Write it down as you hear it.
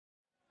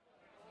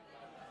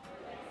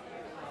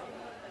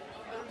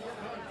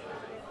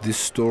This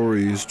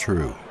story is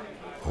true,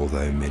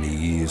 although many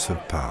years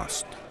have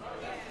passed.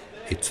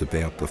 It's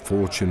about the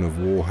Fortune of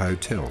War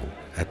Hotel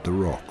at the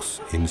Rocks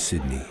in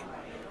Sydney,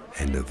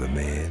 and of a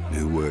man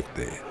who worked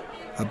there,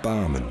 a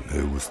barman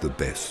who was the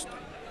best,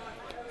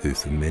 who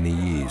for many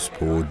years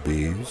poured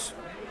beers,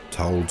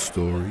 told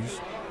stories,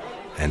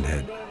 and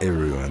had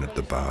everyone at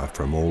the bar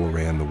from all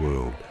around the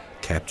world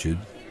captured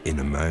in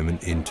a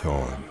moment in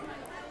time.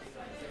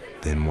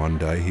 Then one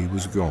day he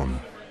was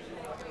gone,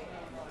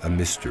 a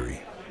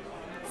mystery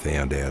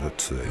found out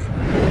at sea.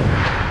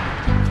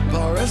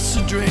 Pour us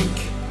a drink,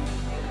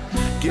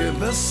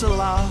 give us a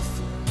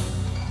laugh,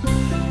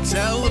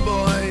 tell the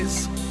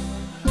boys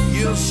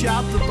you'll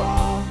shout the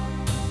bar,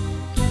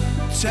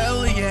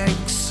 tell the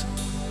Yanks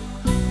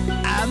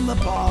and the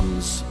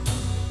Poms,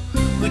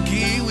 the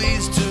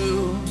Kiwis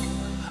too,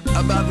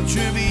 about the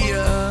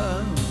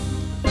trivia.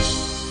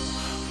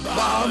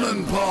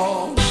 Barman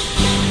Paul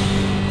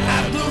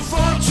at the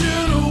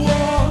Fortune of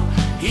War,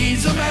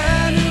 he's a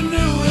man who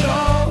knew it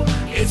all.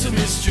 It's a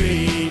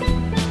mystery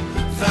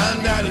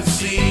found out at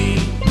sea.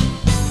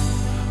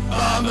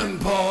 Barman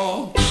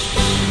Paul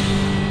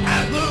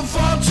at the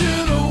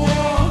Fortune of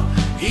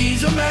War,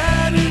 he's a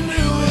man who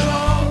knew it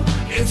all.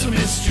 It's a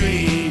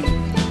mystery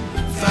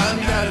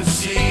found out at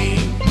sea.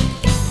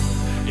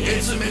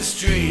 It's a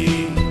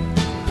mystery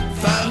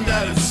found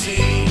out at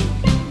sea.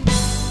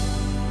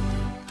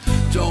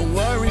 Don't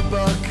worry,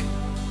 Buck,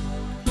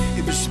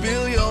 if you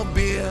spill your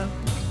beer,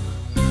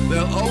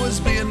 there'll always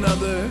be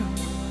another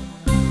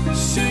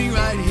sitting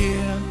right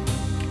here.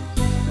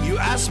 You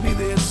ask me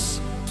this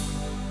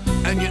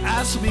and you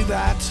ask me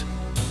that,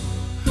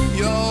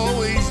 you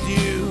always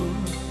knew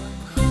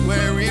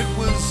where it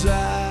was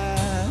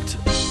at.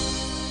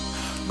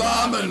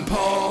 Barman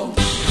Paul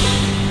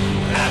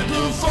at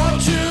the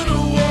Fortune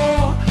of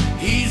War,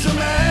 he's a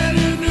man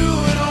who knew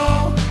it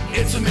all.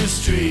 It's a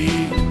mystery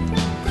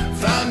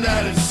found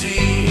out at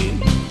sea.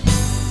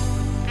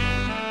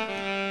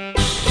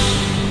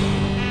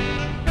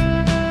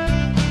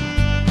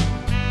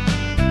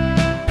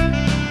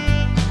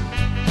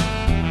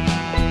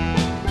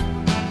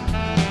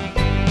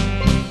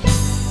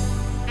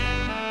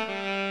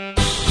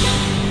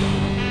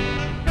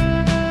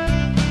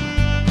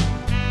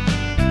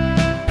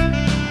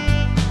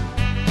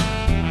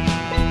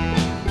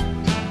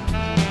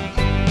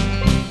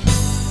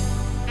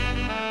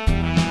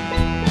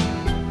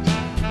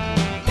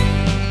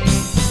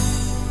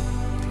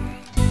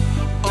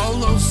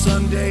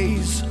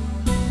 Sundays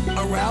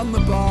around the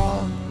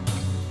bar,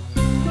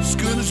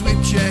 schooners with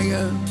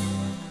Jenga,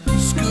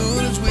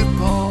 schooners with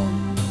Paul.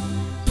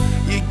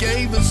 You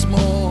gave us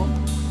more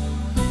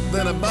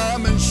than a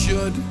barman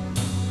should,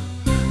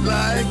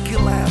 like a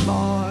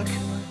landmark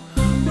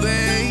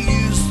they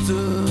used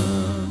to.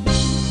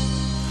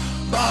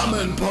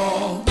 Barman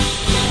Paul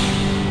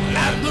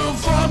at the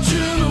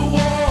Fortune of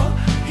War,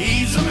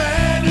 he's a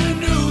man who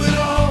knew it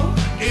all.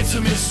 It's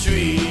a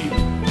mystery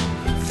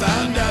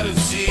found out at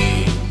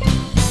sea.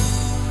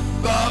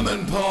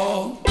 Barman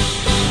Paul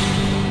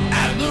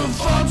at the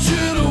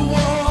Fortune of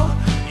War,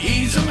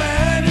 he's a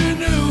man who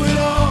knew it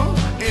all.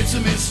 It's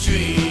a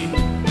mystery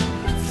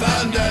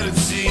found out at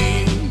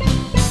sea.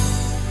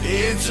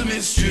 It's a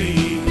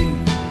mystery